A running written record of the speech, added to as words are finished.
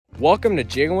Welcome to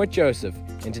Jigging with Joseph.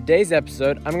 In today's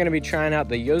episode, I'm going to be trying out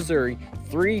the Yo-Zuri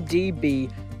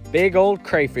 3DB Big Old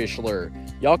Crayfish Lure.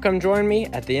 Y'all come join me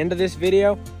at the end of this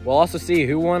video. We'll also see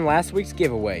who won last week's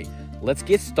giveaway. Let's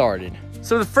get started.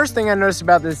 So the first thing I noticed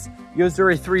about this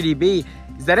Yo-Zuri 3DB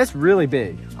is that it's really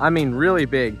big. I mean really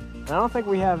big. I don't think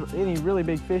we have any really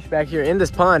big fish back here in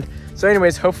this pond. So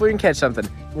anyways, hopefully we can catch something.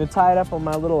 I'm gonna tie it up on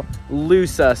my little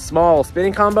loose, small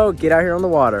spinning combo, get out here on the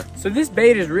water. So this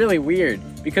bait is really weird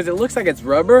because it looks like it's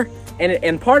rubber,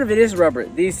 and part of it is rubber.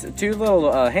 These two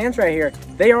little hands right here,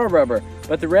 they are rubber,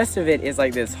 but the rest of it is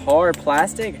like this hard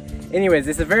plastic. Anyways,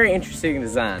 it's a very interesting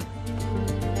design.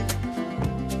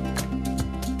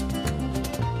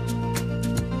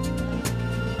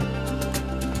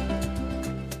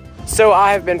 So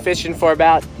I have been fishing for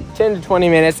about 10 to 20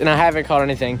 minutes and I haven't caught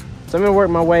anything. So I'm gonna work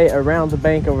my way around the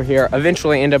bank over here,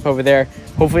 eventually end up over there.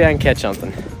 Hopefully I can catch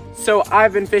something. So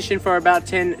I've been fishing for about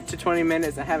 10 to 20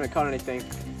 minutes. I haven't caught anything.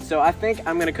 So I think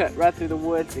I'm gonna cut right through the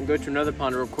woods and go to another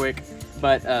pond real quick.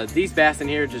 But these bass in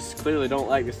here just clearly don't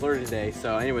like this lure today.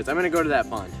 So anyways, I'm gonna go to that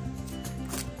pond.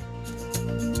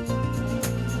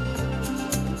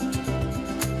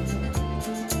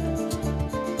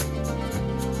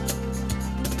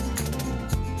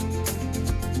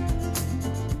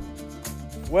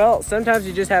 Well, sometimes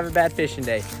you just have a bad fishing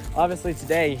day. Obviously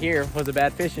today here was a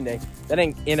bad fishing day. That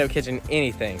didn't end up catching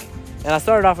anything. And I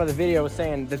started off with a video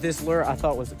saying that this lure I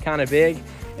thought was kind of big,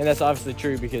 and that's obviously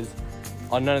true because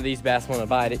none of these bass want to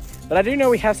bite it. But I do know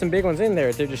we have some big ones in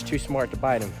there. They're just too smart to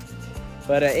bite them.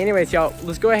 But anyways, y'all,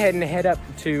 let's go ahead and head up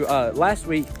to last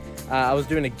week. I was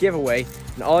doing a giveaway,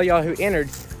 and all y'all who entered,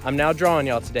 I'm now drawing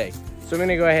y'all today. So I'm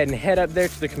gonna go ahead and head up there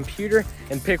to the computer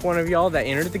and pick one of y'all that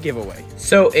entered the giveaway.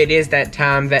 So it is that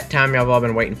time y'all have all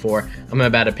been waiting for. I'm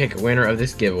about to pick a winner of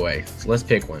this giveaway. So let's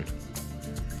pick one.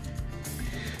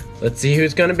 Let's see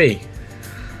who's gonna be.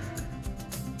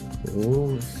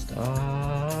 Ooh,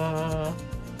 stop.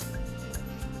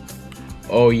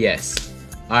 Oh yes.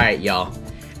 All right, y'all.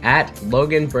 At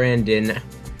Logan Brandon,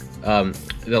 the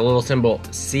little symbol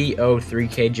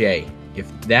CO3KJ. If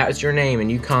that's your name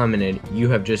and you commented, you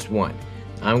have just won.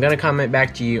 I'm gonna comment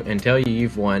back to you and tell you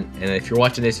you've won, and if you're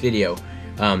watching this video.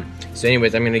 So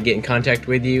anyways, I'm gonna get in contact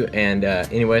with you, and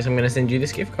anyways, I'm gonna send you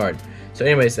this gift card. So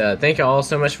anyways, thank you all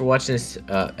so much for watching this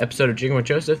episode of Jigging with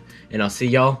Joseph, and I'll see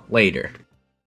y'all later.